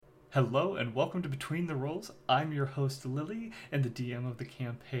Hello and welcome to Between the Rolls. I'm your host Lily and the DM of the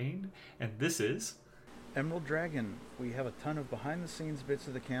campaign, and this is Emerald Dragon. We have a ton of behind-the-scenes bits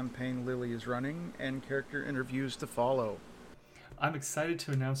of the campaign Lily is running and character interviews to follow. I'm excited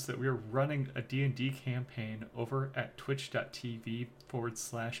to announce that we are running a D&D campaign over at twitch.tv/D&D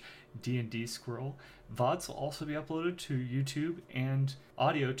Squirrel. VODs will also be uploaded to YouTube and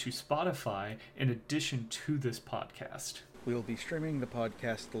audio to Spotify in addition to this podcast. We'll be streaming the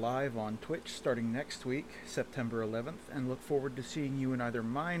podcast live on Twitch starting next week, September 11th, and look forward to seeing you in either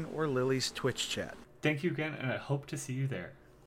mine or Lily's Twitch chat. Thank you again, and I hope to see you there.